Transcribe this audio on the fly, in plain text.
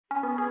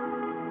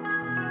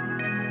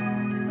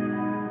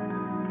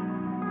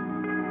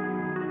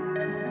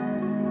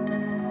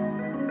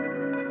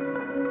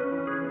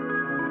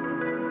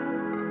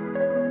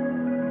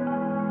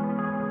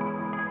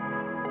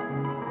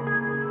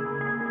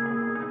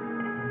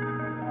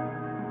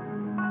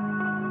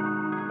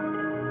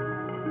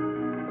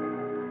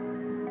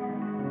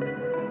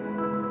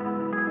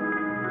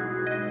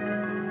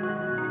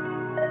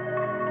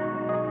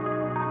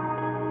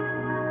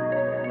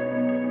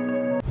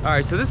All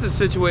right, so this is the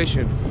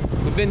situation.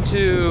 We've been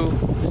to,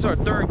 this is our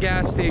third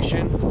gas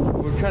station.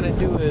 What we're trying to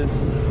do is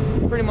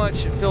pretty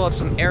much fill up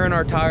some air in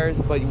our tires,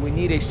 but we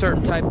need a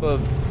certain type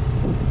of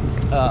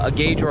a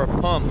gauge or a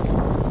pump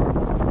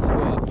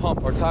to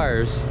pump our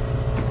tires.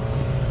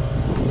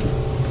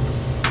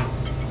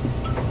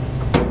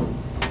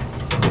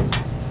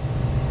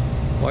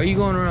 Why are you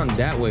going around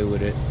that way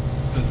with it?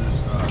 Because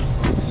there's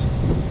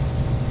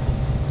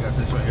got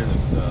this right here,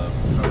 the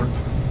cover.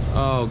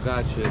 Oh,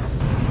 gotcha.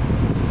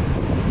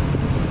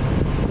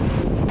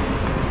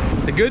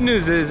 The good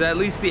news is at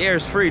least the air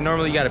is free.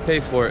 Normally you got to pay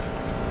for it.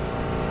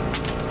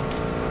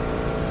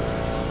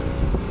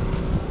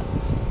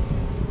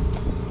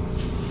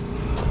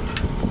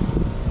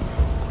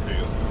 There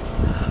you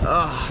go.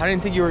 I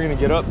didn't think you were gonna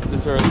get up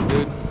this early,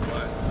 dude.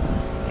 Why?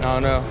 I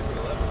don't know.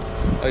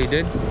 Oh, you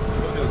did? I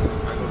go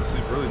to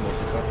sleep early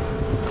most of the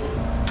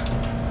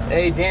time.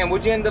 Hey, Dan,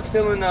 what'd you end up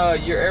filling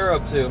your air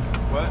up to?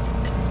 What?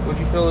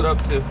 What'd you fill it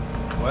up to?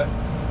 What?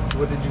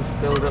 What did you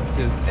fill it up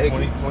to? Hey,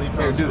 20 here,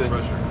 pounds do of this.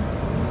 pressure.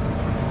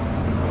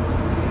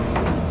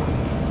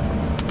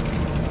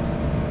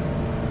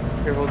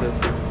 Here, hold this.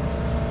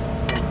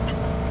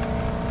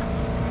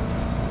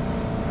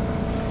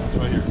 It's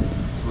right here.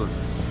 Look.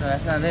 No,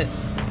 that's not it.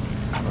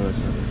 Oh, that's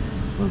not it.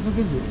 What the fuck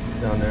is it?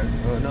 Down there.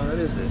 Oh, no, that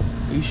is it.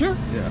 Are you sure?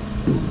 Yeah.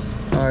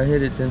 All right,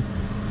 hit it then.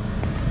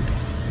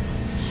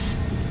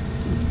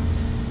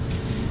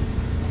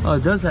 Oh,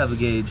 it does have a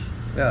gauge.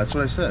 Yeah, that's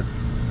what I said.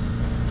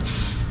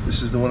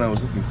 This is the one I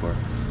was looking for.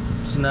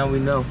 So now we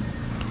know.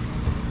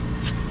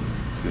 It's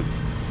good.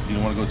 You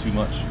don't want to go too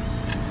much.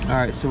 All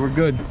right, so we're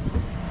good.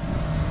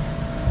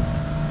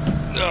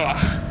 Ugh.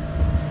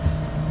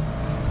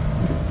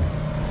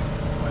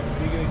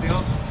 Need anything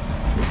else?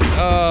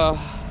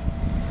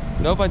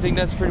 Nope, I think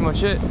that's pretty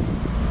much it.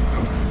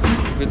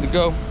 We're good to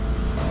go.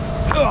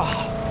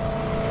 Ugh.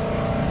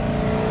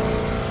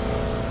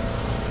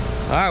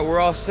 All right, we're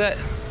all set.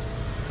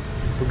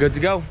 We're good to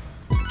go.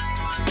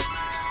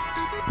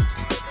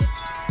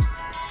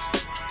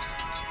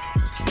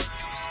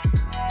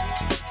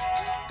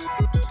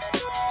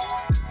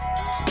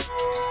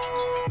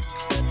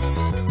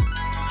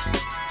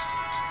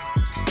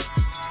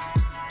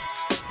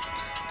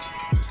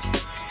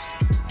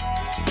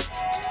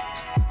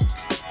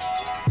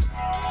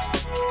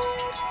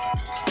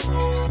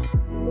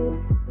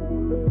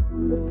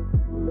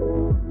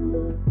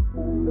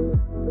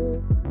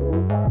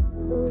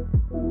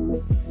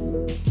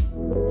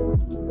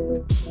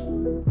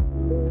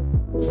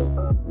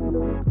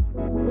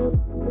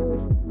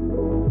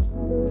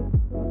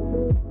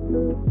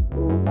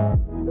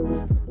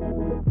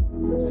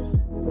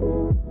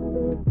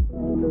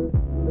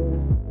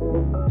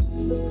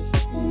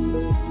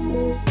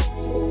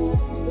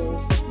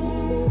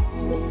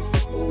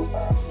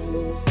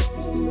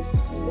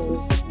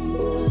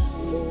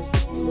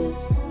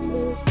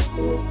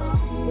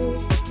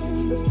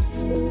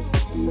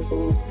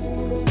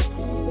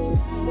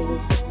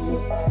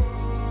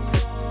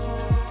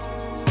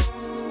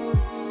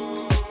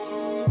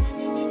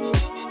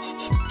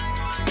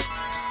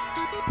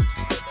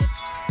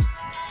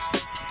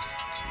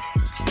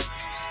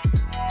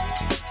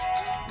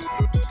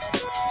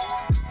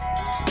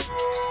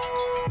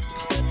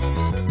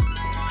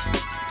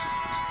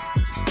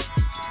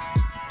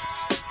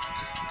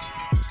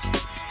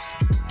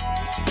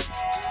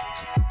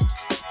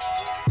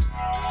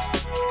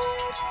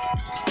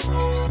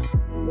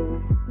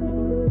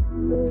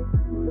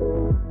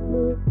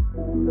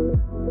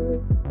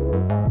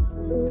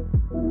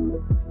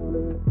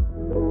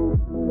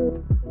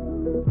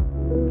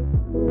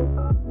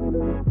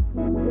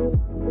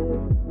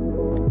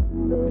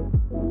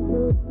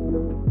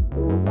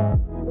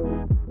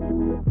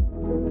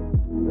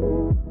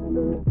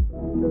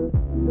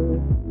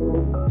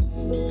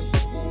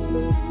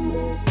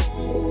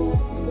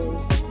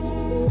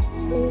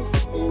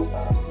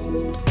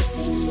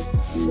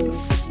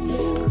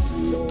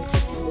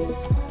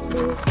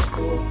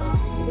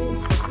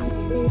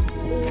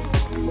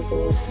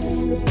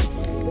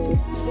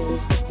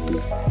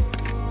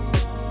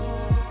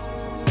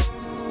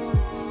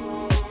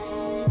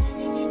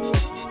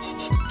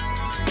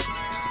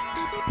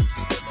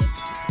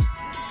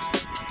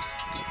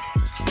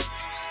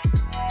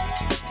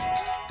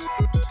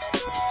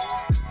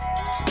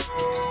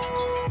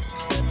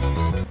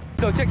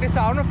 So check this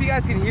out. I don't know if you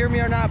guys can hear me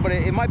or not, but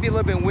it might be a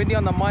little bit windy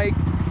on the mic.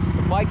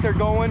 The bikes are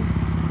going,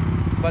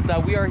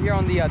 but we are here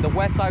on the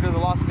west side of the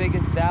Las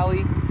Vegas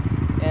Valley,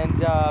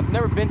 and I've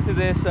never been to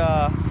this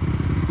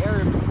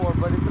area before,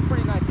 but it's a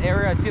pretty nice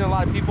area. I've seen a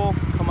lot of people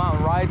come out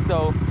and ride,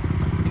 so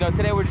you know,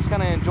 today we're just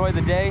gonna enjoy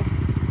the day.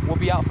 We'll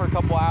be out for a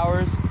couple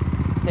hours,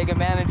 take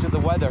advantage of the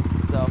weather.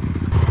 So.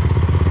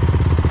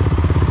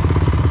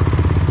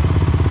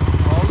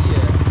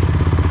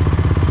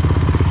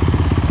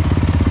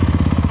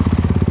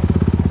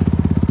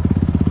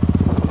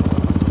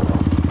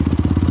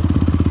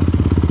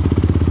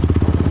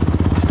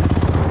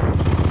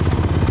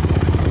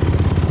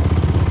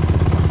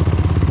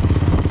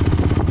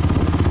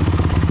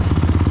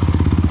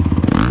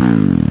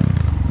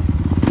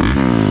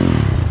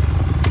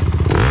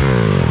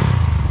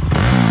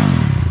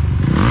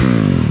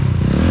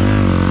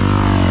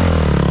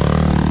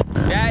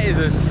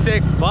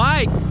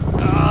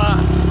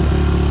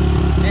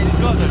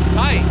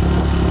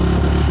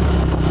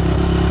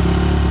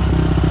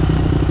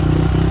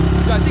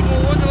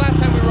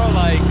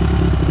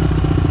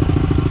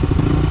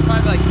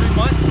 like 3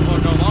 months or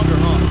no longer,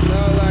 huh?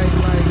 No, like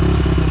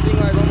I think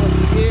like almost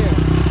a year.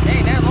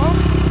 Ain't that long?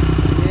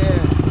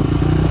 Yeah.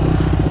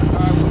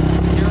 Alright,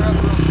 we'll gear up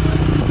real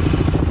quick.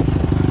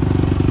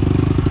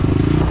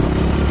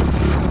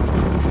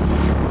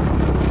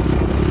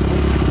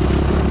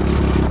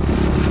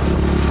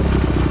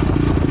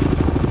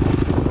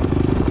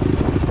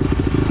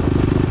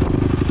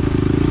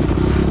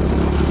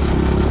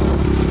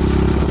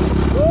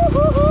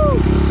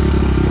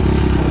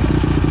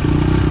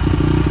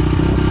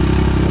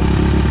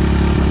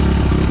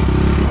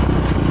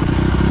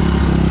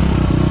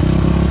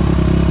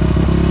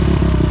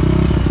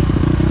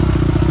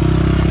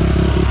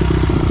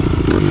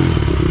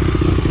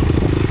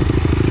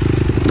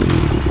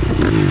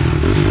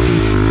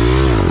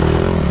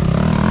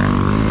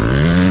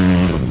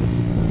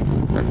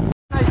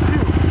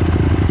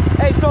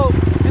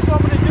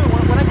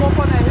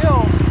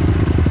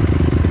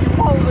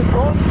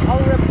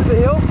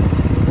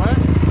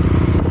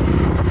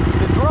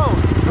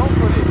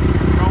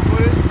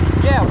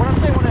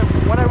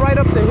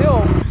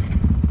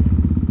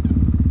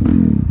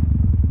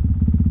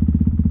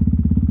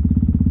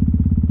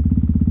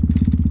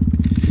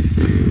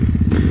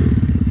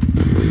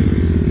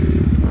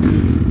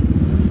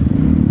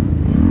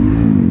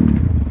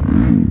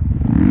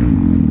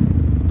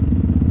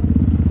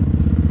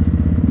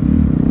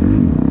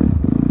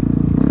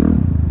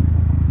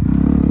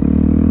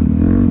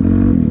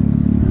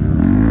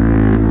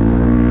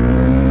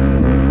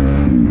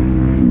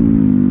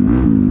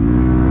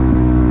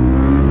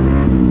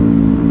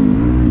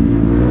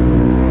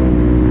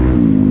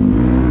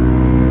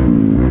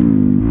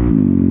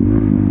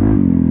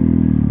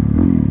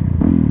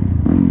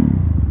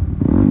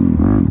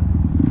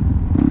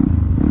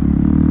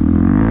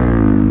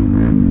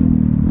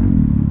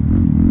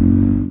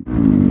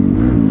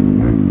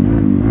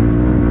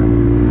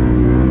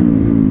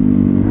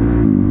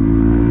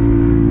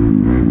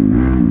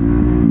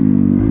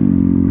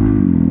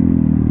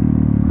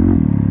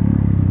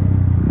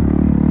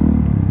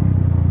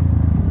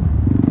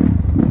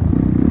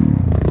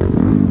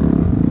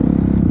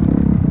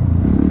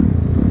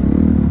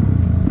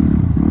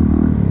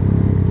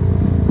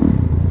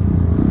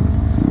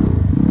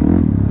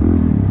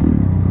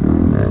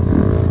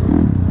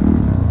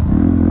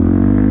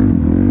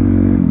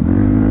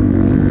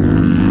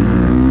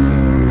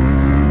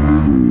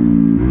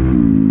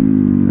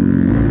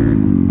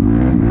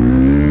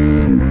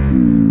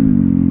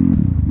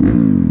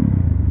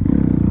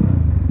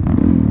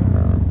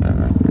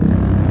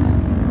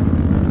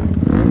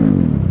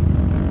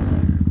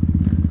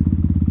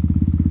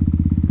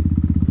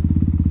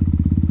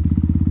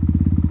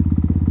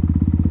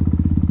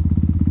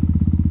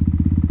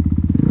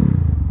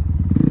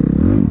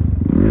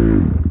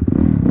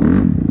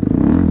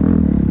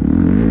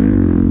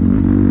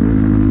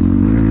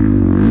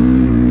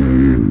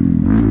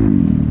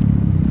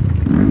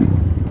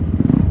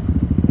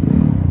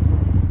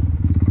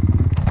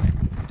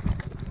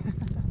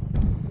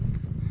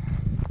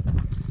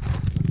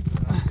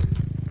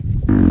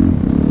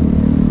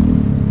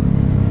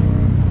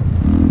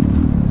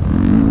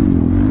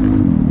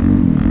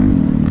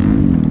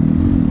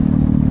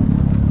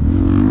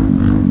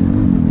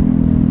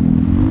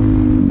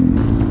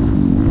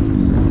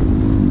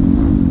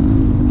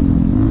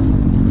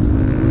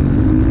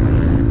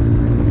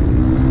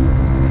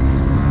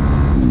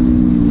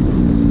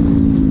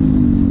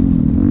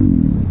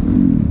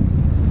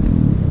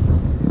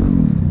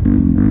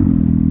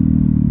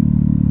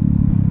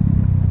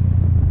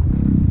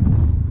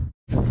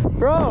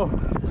 Bro,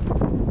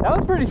 that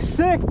was pretty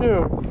sick,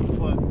 dude.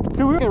 What?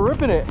 Dude, we were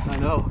ripping it. I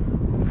know.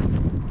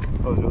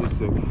 That was really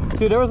sick.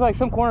 Dude, there was like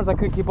some corners I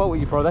couldn't keep up with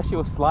you, bro. That shit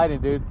was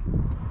sliding, dude.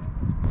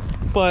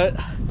 But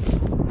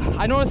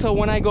I noticed that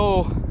when I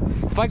go,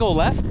 if I go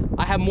left,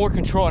 I have more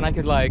control and I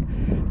could like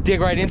dig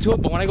right into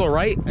it. But when I go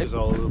right, It's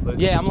all over the place.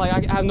 yeah, I'm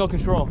like, I have no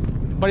control.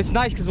 But it's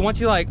nice because once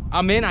you like,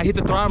 I'm in, I hit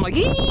the throttle, I'm like,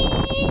 ee!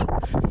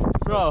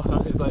 Bro.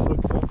 It's like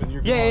hooks up and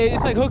you're Yeah, gone.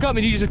 it's like hook up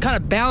and you just kind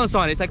of balance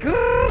on it. It's like, Dude,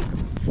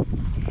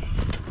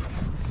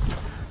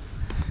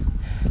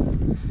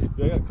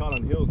 I got caught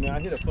on hills, man. I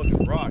hit a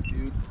fucking rock,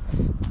 dude.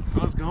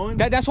 I was going.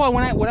 that's why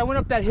when I went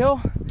up that hill,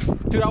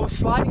 dude, I was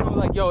sliding. I was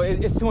like, yo,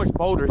 it's too much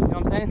boulders. You know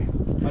what I'm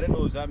saying? I didn't know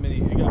it was that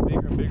many. It got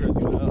bigger and bigger as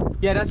you went up.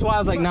 Yeah, that's why I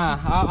was like, nah,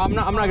 I'm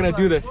not gonna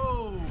do this.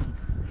 Whoa.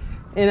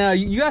 And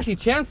you actually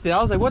chanced it.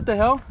 I was like, what the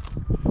hell?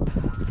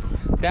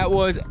 That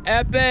was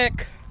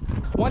epic.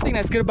 One thing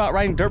that's good about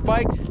riding dirt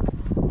bikes,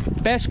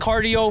 best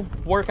cardio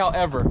workout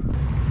ever.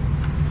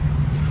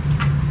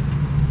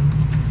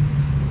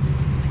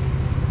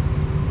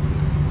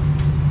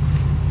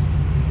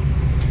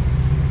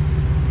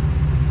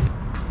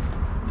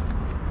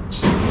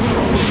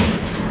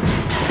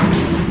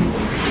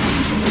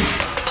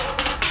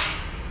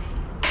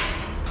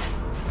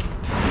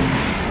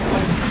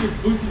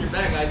 Boots in your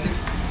bag, Isaac.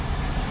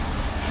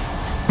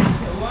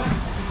 What?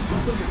 You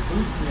put your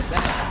boots in your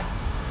bag.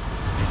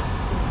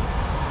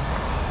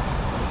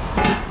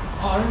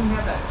 Oh, I don't even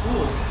have that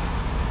tool.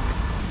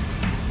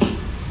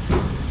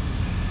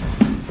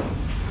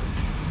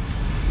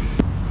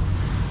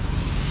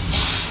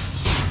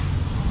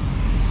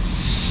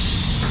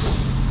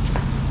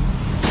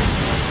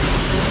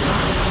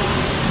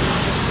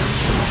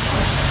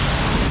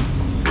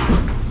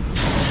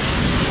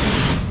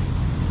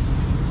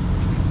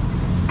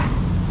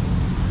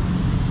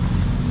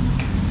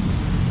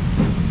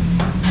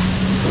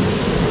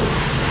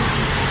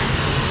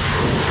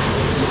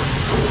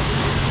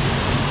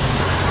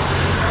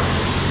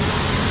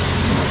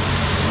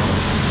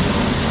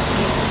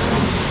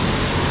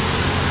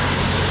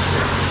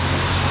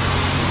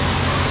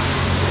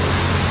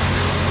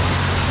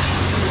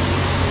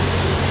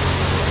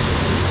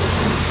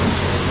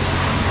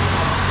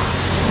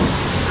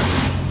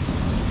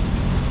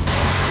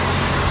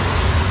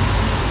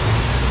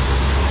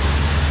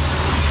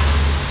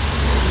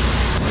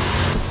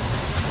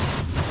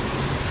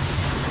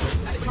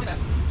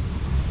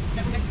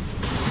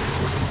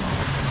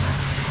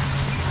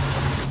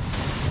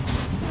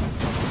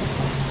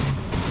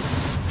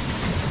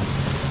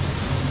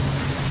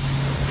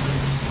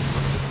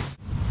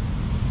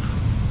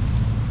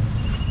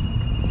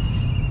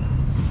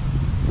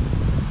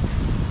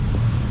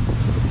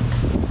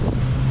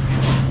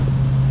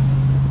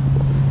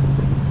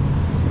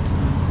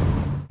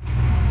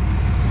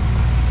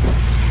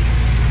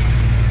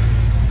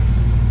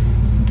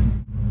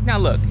 Now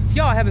look, if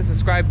y'all haven't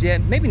subscribed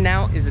yet, maybe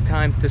now is the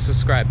time to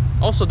subscribe.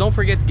 Also, don't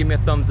forget to give me a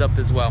thumbs up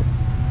as well.